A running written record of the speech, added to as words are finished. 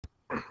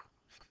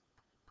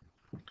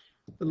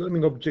The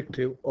learning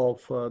objective of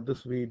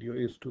this video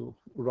is to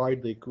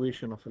write the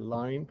equation of a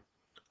line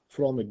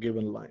from a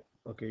given line.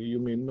 Okay, you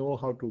may know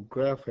how to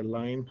graph a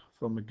line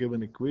from a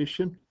given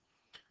equation.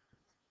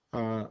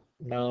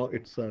 Now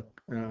it's a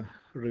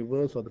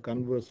reverse or the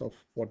converse of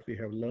what we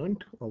have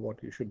learned or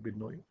what you should be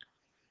knowing.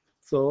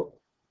 So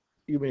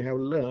you may have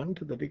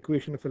learned that the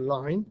equation of a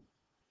line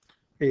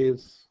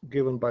is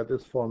given by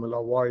this formula: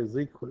 y is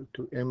equal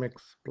to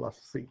mx plus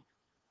c,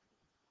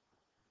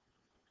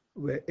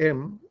 where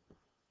m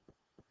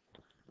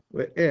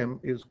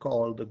is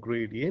called the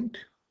gradient,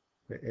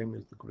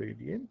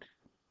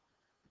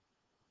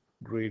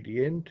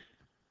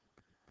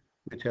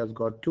 which has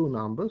got two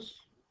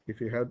numbers.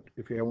 If you have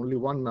only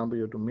one number,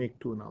 you have to make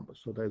two numbers.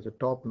 So there's a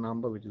top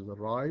number, which is the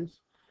rise,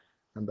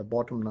 and the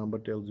bottom number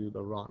tells you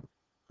the run.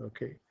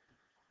 Okay.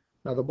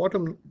 Now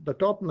the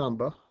top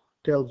number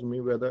tells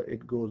me whether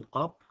it goes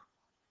up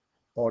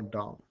or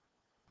down.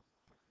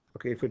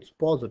 Okay, if it's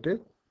positive,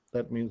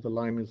 that means the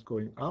line is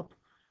going up,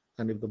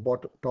 and if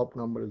the top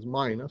number is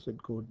minus,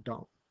 it goes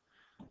down.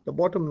 The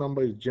bottom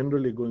number is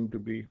generally going to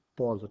be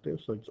positive,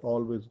 so it's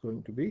always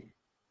going to be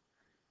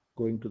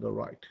going to the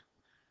right.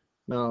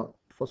 Now,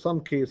 for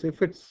some case, if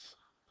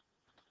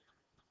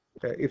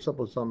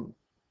suppose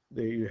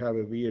you have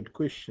a weird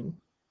question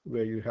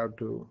where you have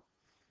to,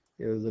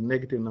 there's a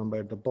negative number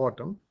at the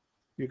bottom,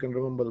 you can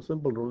remember the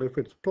simple rule: if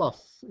it's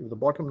plus, if the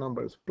bottom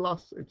number is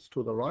plus, it's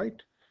to the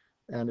right,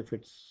 and if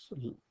it's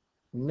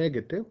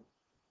negative,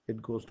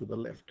 it goes to the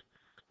left.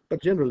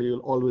 But generally,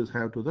 you'll always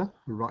have to the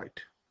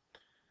right.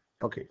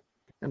 Okay,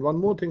 and one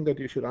more thing that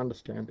you should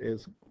understand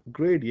is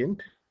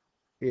gradient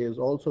is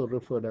also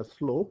referred as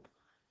slope.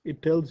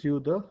 It tells you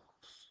the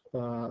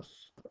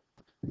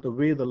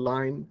way the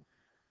line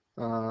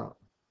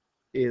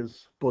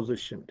is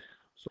positioned.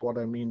 So what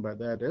I mean by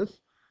that is,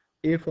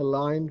 if a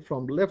line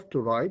from left to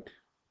right,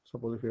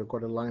 suppose if you've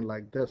got a line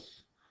like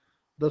this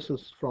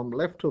is from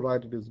left to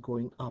right, it is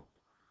going up.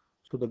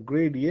 So the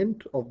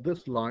gradient of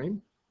this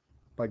line,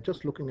 by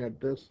just looking at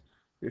this,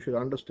 you should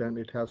understand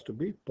it has to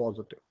be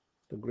positive.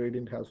 The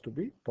gradient has to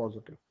be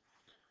positive.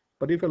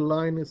 But if a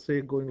line is,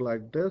 say, going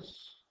like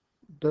this,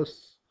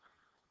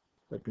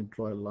 let me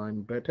draw a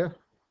line better.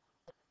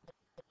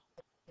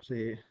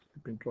 Say,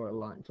 let me draw a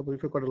line. Suppose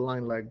if you've got a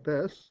line like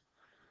this,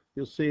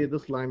 you see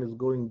this line is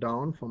going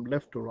down from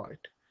left to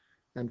right.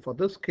 And for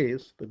this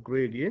case, the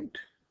gradient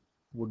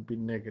would be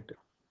negative.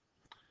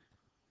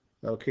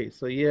 Okay,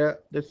 so yeah,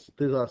 these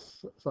are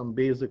some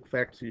basic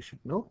facts you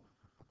should know.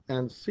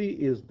 And C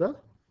is the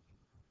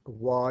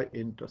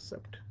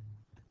y-intercept,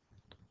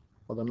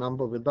 or the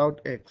number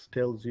without x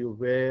tells you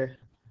where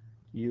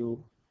your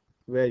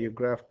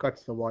graph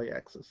cuts the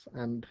y-axis.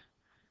 And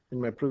in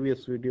my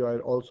previous video, I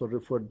also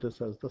referred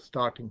this as the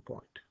starting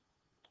point.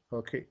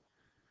 Okay,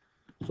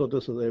 so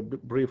this is a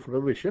brief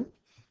revision.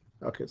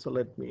 Okay, so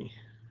let me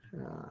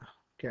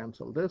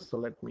cancel this. So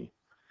let me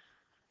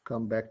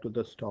come back to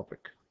this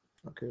topic.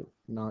 Okay,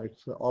 now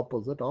it's the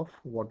opposite of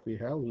what we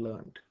have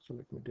learned. So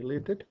let me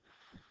delete it.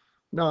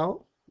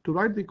 Now, to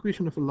write the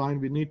equation of a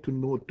line, we need to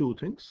know two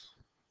things.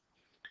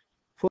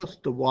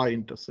 First, the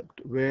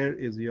y-intercept. Where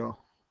is your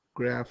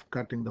graph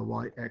cutting the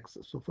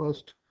y-axis? So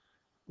first,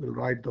 we'll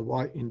write the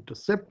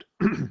y-intercept.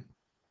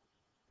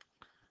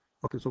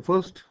 Okay, so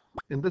first,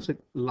 in this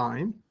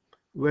line,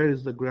 where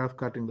is the graph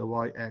cutting the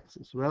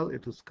y-axis? Well,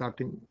 it is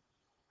cutting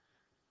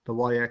the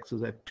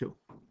y-axis at 2.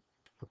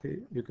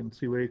 Okay, you can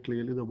see very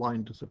clearly the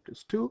y-intercept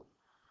is 2.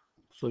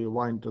 So your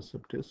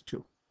y-intercept is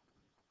 2.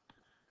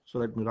 So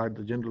let me write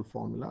the general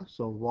formula.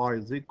 So y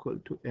is equal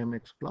to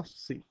mx plus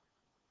c.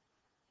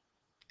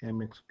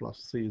 Mx plus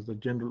c is the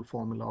general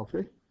formula of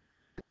a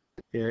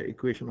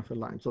equation of a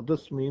line. So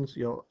this means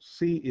your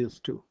c is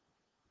 2.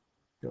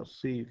 Your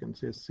c, you can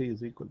say c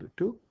is equal to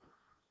 2.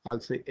 I'll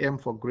say m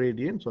for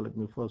gradient. So let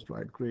me first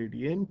write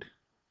gradient.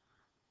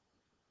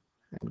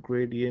 And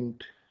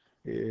gradient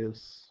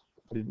is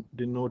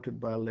denoted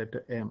by a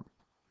letter m.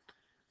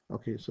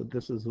 Okay, so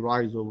this is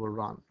rise over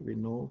run. We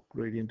know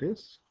gradient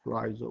is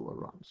rise over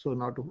run. So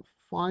now to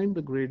find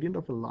the gradient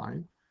of a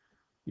line,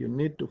 you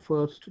need to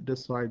first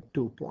decide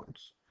 2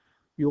 points.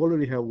 You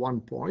already have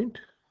 1 point.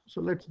 So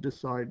let's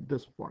decide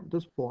this point.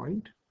 This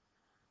point,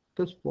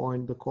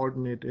 the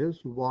coordinate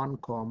is 1,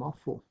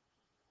 4.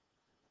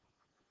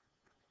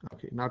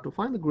 Okay, now to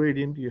find the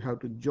gradient, you have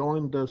to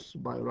join this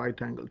by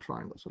right angle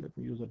triangle. So let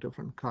me use a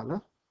different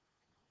color.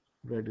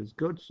 Red is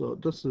good. So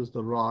this is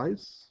the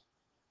rise.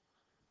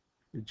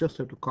 You just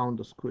have to count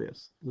the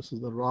squares. This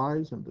is the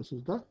rise and this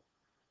is the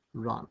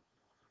run.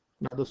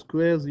 Now the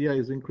squares here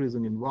is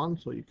increasing in 1,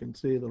 so you can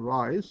say the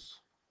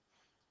rise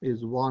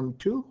is 1,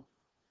 2,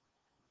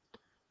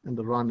 and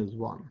the run is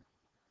 1.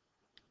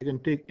 You can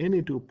take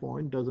any 2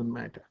 points, doesn't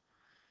matter.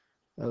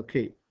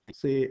 Okay,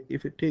 say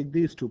if you take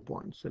these 2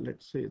 points, so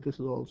let's say this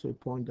is also a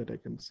point that I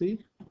can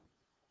see.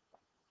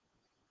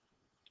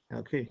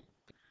 Okay,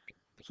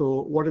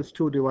 so what is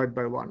 2 divided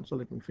by 1? So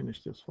let me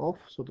finish this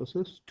off. So this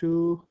is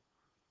 2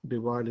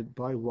 divided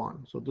by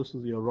 1. So this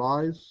is your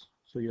rise.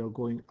 So you're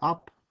going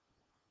up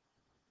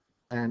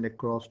and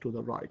across to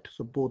the right.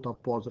 So both are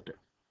positive.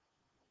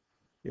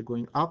 You're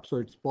going up, so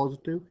it's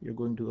positive. You're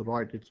going to the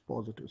right, it's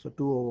positive. So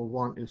 2 over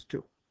 1 is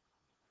 2.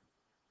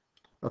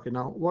 Okay,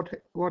 now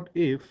what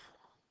if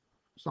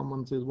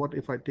someone says, what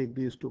if I take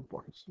these 2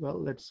 points?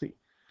 Well, let's see.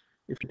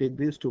 If you take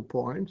these 2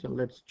 points and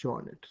let's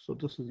join it. So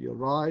this is your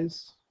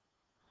rise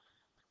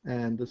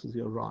and this is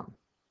your run.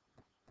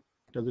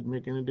 Does it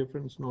make any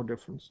difference? No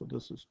difference. So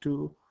this is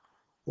 2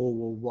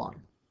 over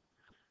 1.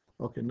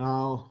 Okay,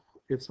 now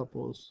if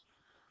suppose,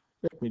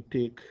 let me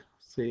take,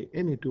 say,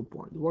 any 2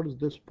 points. What is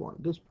this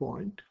point? This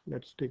point,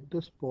 let's take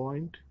this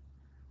point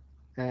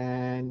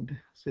and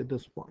say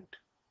this point.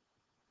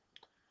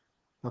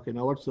 Okay,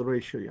 now what's the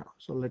ratio here?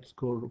 So let's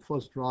go to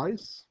first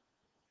rise.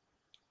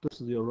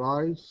 This is your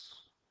rise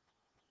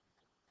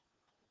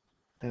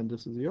and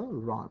this is your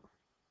run.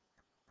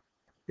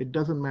 It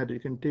doesn't matter, you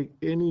can take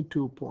any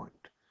 2 points.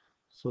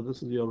 So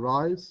this is your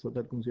rise, so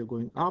that means you're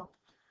going up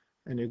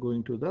and you're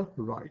going to the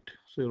right.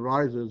 So your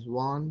rise is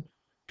 1,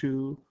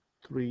 2,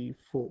 3,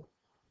 4.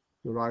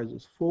 Your rise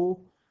is 4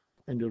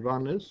 and your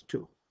run is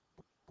 2.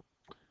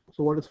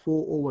 So what is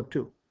 4 over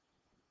 2?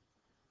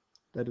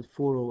 That is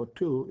 4 over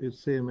 2 is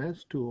same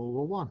as 2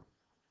 over 1.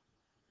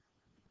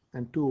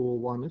 And 2 over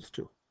 1 is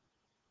 2.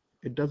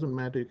 It doesn't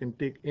matter, you can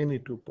take any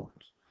 2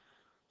 points.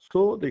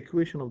 So the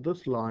equation of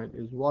this line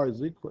is y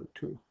is equal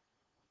to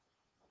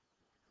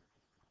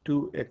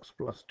 2x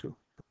plus 2.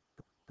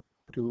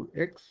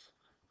 2x,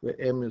 where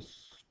m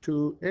is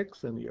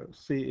 2x and your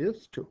c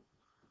is 2.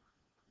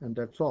 And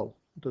that's all.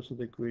 This is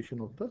the equation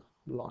of the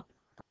line.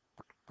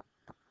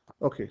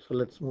 Okay, so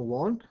let's move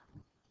on.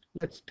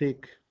 Let's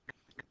take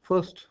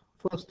first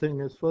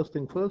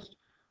thing first.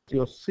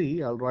 Your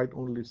c, I'll write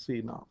only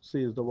c now.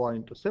 C is the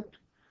y-intercept.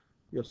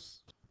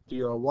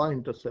 Your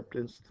y-intercept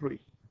is 3.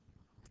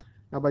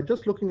 Now by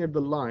just looking at the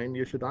line,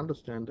 you should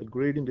understand the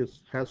gradient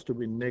has to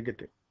be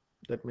negative.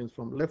 That means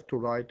from left to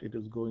right, it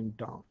is going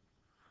down.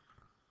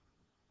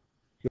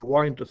 Your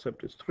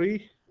y-intercept is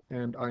 3,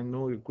 and I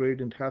know your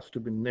gradient has to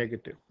be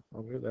negative.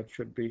 Okay, that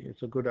should be,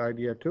 it's a good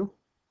idea to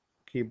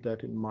keep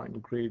that in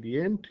mind.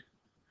 Gradient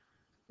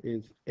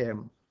is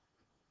m.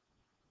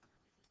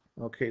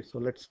 Okay, so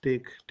let's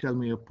take, tell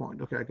me a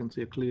point. Okay, I can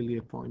see clearly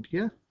a point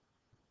here.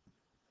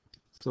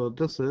 So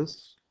this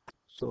is,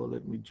 so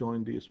let me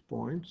join these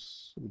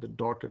points with the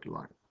dotted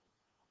line.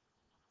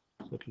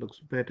 So it looks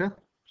better.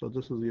 So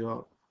this is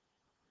your,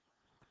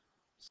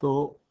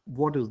 so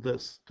what is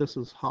this? This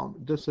is how,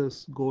 this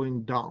is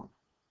going down.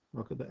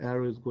 Okay, the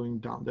arrow is going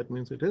down. That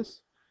means it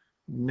is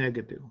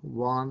negative.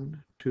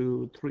 1,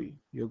 2, 3.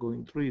 You're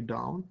going 3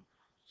 down.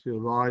 So your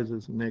rise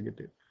is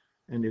negative.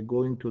 And you're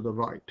going to the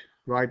right.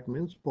 Right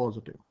means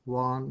positive.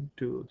 1,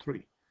 2,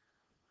 3.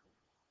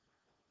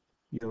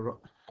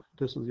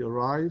 This is your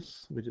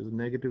rise, which is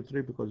negative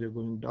 3 because you're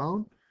going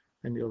down.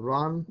 And your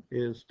run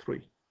is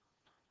 3.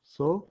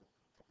 So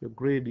your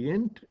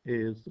gradient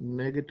is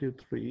negative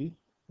 3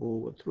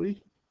 over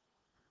 3,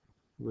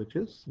 which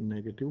is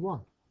negative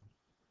 1.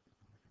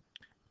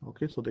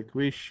 Okay, so the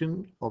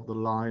equation of the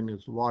line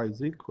is y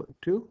is equal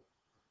to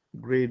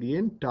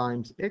gradient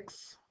times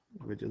x,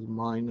 which is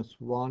minus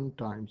 1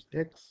 times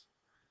x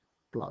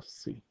plus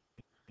c.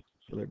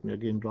 So let me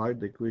again write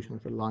the equation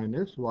of a line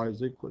is y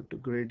is equal to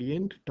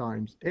gradient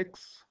times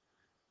x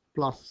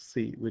plus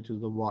c, which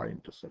is the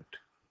y-intercept.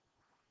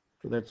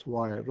 So that's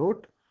why I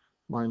wrote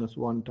minus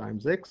 1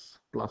 times x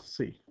plus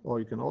c. Or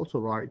you can also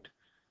write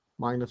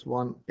minus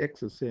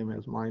 1x is same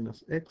as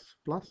minus x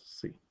plus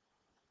c.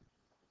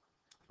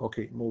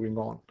 Okay, moving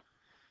on.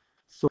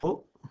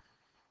 So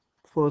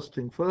first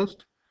thing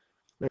first,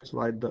 let's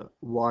write the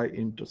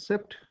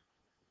y-intercept.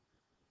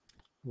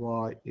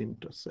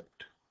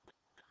 Y-intercept.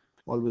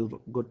 Always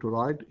good to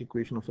write.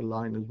 Equation of a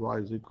line is y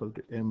is equal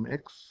to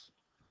mx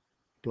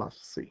plus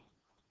c.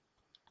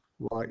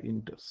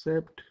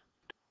 Y-intercept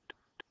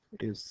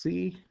is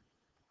c.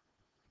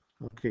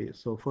 Okay,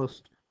 so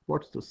first,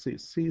 what's the c?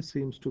 C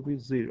seems to be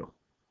 0.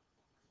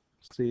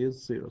 C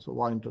is 0. So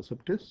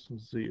y-intercept is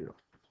 0.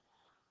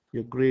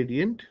 Your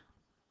gradient,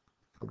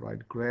 I'll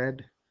write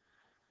grad.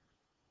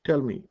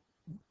 Tell me,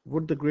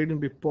 would the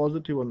gradient be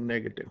positive or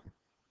negative?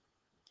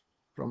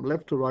 From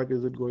left to right,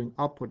 is it going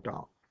up or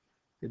down?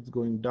 It's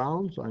going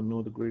down, so I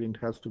know the gradient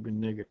has to be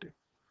negative.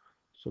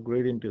 So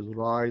gradient is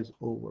rise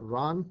over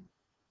run.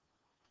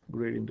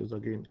 Gradient is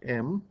again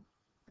m.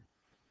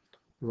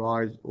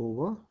 Rise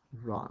over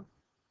run.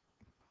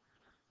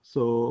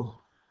 So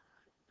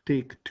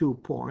take 2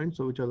 points.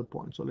 So which are the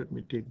points? So let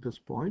me take this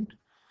point.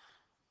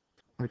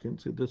 I can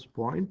say this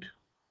point.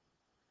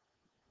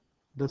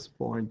 This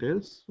point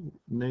is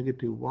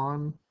negative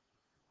 1,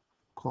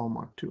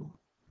 comma 2.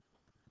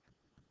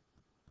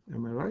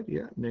 Am I right?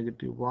 Yeah,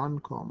 negative 1,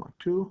 comma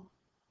 2.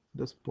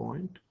 This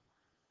point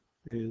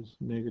is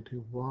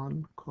negative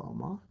 1,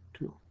 comma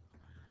 2.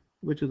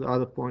 Which is the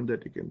other point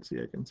that you can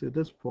see? I can see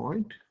this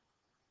point,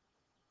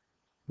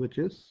 which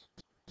is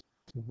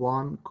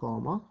 1,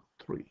 comma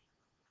 3.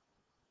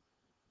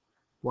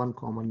 1,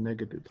 comma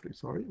negative 3.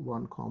 Sorry,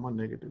 1, comma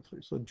negative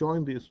 3. So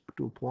join these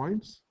 2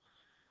 points.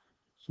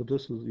 So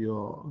this is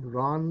your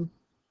run,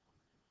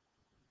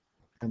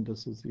 and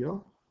this is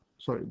your,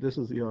 sorry, this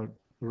is your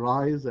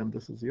rise, and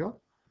this is your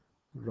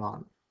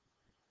run.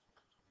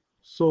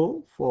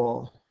 So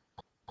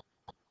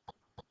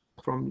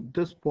from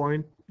this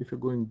point, if you're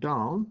going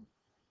down,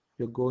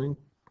 you're going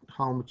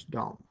how much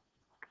down?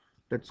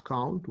 Let's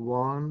count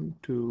 1,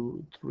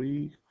 2,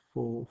 3,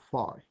 4,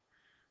 5.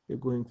 You're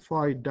going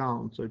 5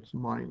 down, so it's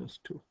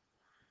 -2.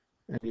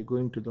 And you're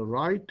going to the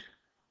right,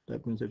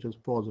 that means it is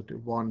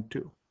positive 1,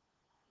 2.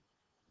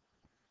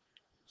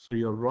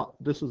 So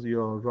this is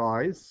your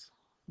rise,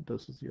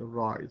 this is your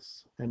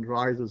rise, and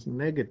rise is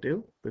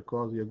negative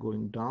because you're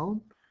going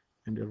down,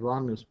 and your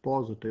run is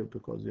positive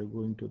because you're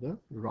going to the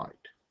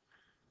right.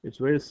 It's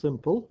very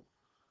simple.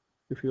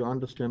 If you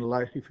understand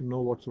life, if you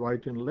know what's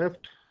right and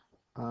left,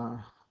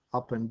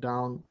 up and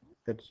down,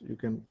 you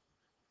can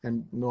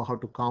and know how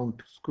to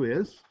count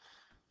squares.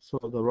 So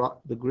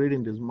the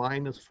gradient is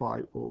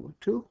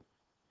 -5/2,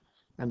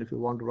 and if you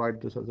want to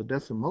write this as a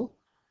decimal,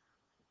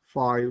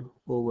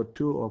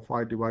 5/2 or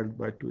 5 divided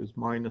by 2 is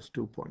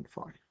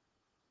 -2.5.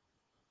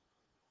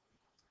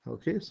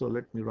 Okay, so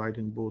let me write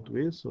in both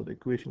ways. So the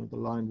equation of the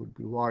line would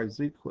be y is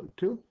equal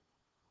to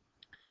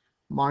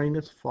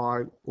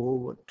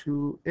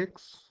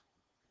 -5/2x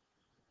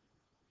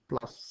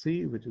plus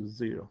c, which is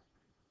 0.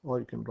 Or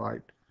you can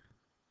write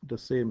the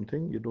same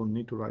thing. You don't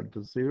need to write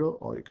the 0,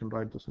 or you can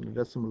write this in a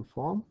decimal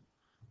form,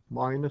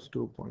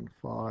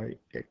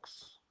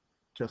 -2.5x,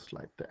 just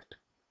like that.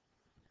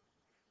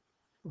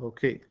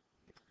 Okay,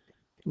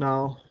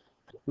 now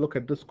look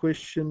at this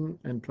question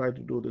and try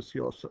to do this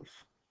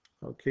yourself.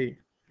 Okay,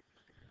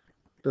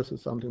 this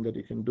is something that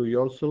you can do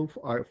yourself.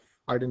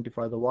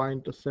 Identify the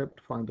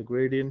y-intercept, find the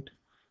gradient.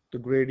 The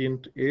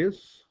gradient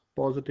is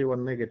positive or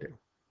negative?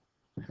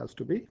 It has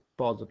to be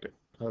positive.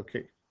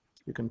 Okay,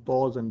 you can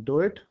pause and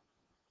do it.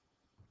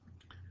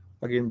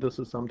 Again, this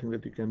is something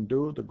that you can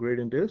do. The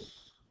gradient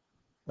is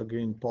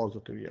again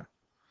positive here.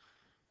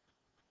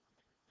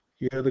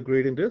 Here the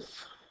gradient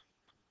is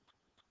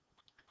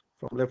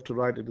from left to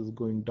right, it is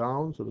going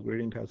down, so the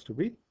gradient has to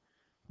be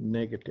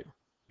negative.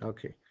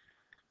 Okay,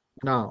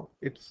 now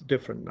it's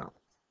different now.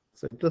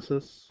 So this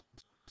is,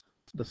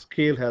 the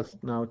scale has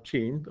now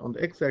changed. On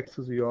the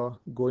x-axis you are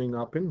going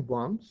up in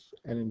ones,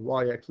 and in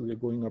y-axis you're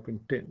going up in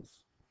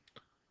tens,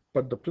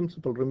 but the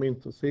principle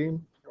remains the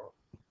same.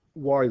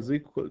 Y is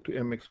equal to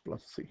mx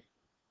plus c.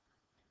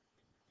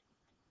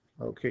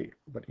 Okay,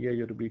 but here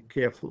you have to be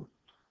careful.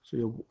 So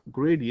your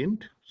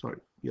gradient, sorry,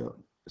 your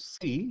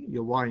c,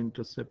 your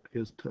y-intercept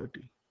is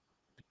 30.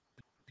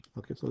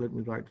 Okay, so let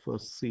me write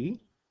first c.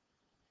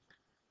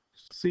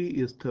 C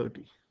is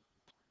 30.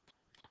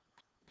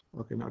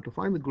 Okay, now to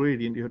find the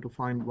gradient, you have to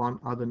find one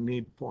other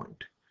need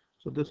point.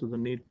 So this is a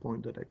need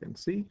point that I can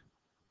see.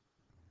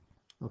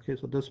 Okay,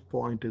 so this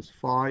point is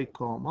 5,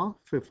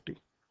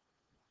 50.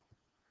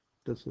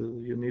 This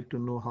is, you need to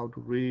know how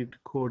to read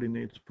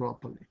coordinates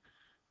properly.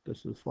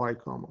 This is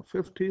 5,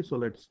 50. So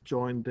let's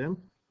join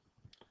them.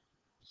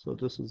 So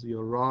this is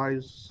your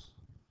rise,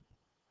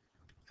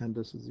 and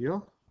this is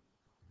your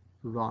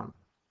run.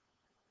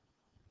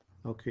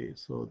 Okay,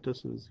 so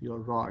this is your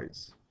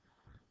rise.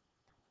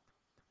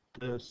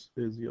 This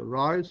is your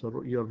rise,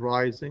 or you're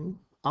rising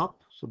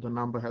up, so the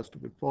number has to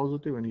be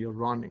positive, and you're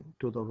running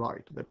to the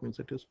right. That means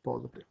it is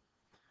positive.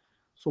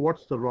 So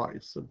what's the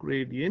rise? The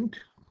gradient,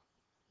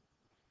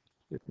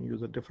 let me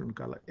use a different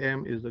color.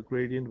 M is the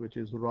gradient, which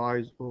is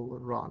rise over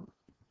run.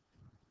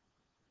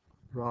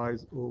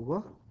 Rise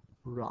over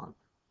run.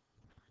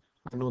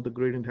 I know the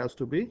gradient has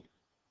to be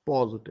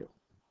positive.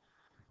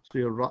 So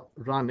you're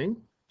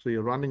running, so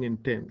you're running in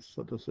tens.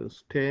 So this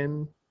is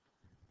 10,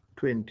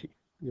 20.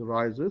 Your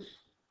rise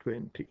is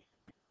 20.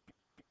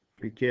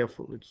 Be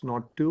careful, it's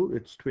not 2,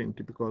 it's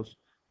 20, because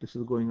this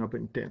is going up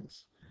in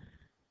tens.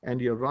 And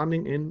you're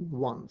running in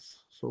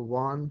ones. So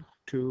 1,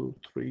 2,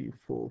 3,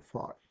 4,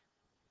 5.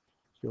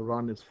 Your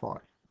run is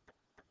 5.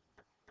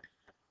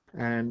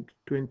 And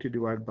 20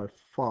 divided by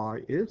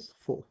 5 is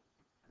 4.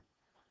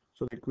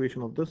 So the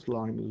equation of this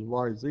line is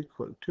y is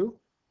equal to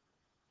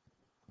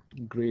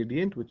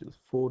gradient, which is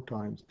 4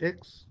 times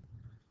x,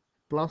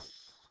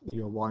 plus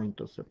your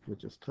y-intercept,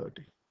 which is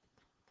 30.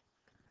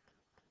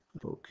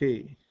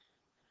 Okay,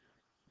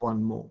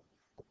 one more.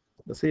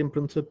 The same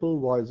principle,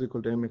 y is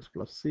equal to mx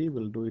plus c.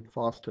 We'll do it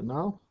faster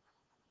now.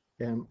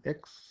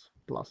 Mx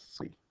plus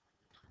c.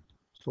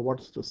 So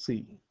what's the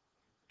c?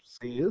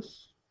 C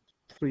is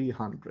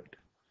 300.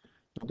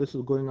 Now this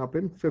is going up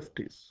in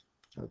 50s.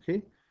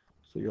 Okay,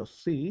 so your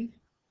c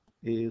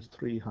is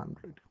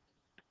 300.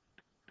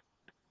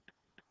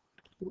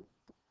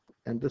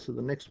 And this is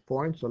the next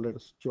point, so let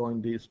us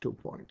join these 2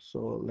 points.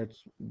 So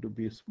let's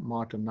be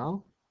smarter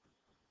now.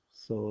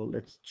 So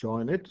let's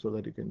join it so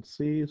that you can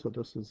see. So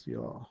this is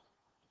your,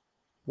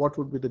 what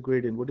would be the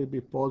gradient? Would it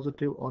be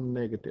positive or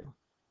negative?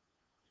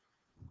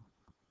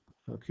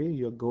 Okay,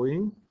 you're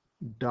going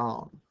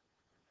down.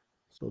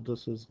 So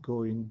this is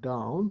going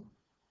down.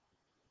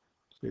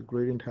 So your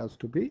gradient has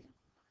to be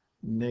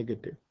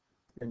negative.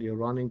 And you're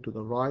running to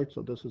the right.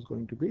 So this is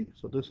going to be,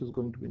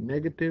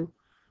 negative,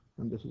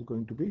 and this is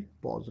going to be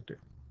positive.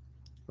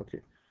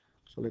 Okay,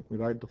 so let me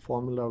write the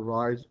formula: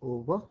 rise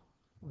over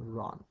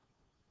run.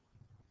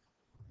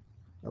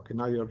 Okay,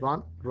 now you're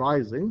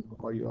rising,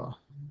 or you're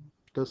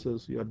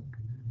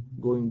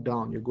going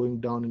down. You're going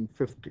down in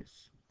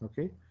 50s.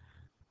 Okay,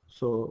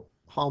 so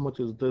how much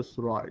is this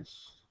rise?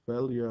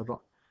 Well, you're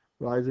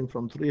rising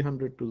from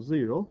 300 to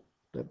 0.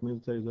 That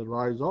means there is a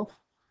rise of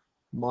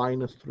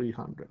minus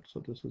 300. So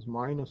this is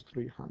minus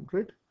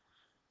 300,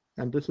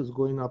 and this is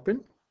going up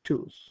in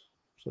 2s.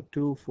 So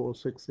 2, 4,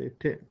 6, 8,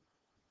 10.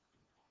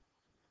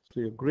 So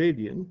your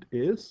gradient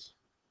is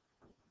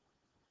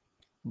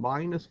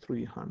minus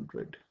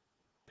 300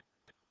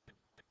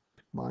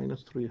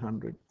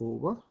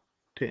 over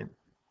 10,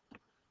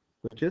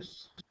 which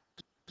is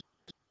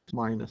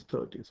minus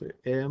 30. So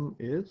m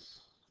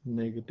is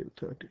negative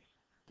 30.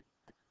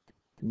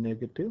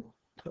 Negative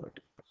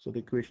 30. So the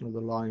equation of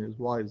the line is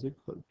y is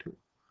equal to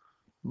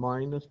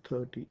minus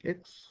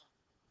 30x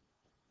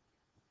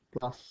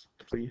plus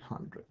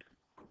 300.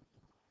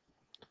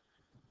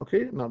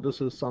 Okay, now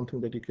this is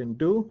something that you can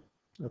do.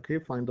 Okay,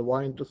 find the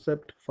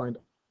y-intercept, find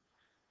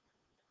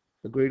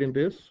the gradient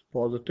is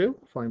positive,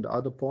 find the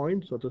other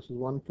point. So this is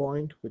one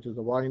point, which is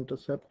the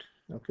y-intercept.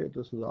 Okay,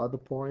 this is the other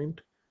point.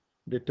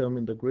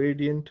 Determine the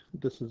gradient.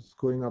 This is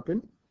going up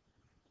in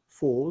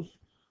 4s,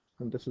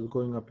 and this is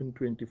going up in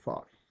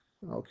 25.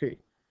 Okay,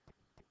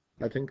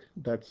 I think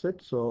that's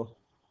it. So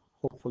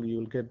hopefully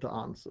you'll get the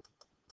answer.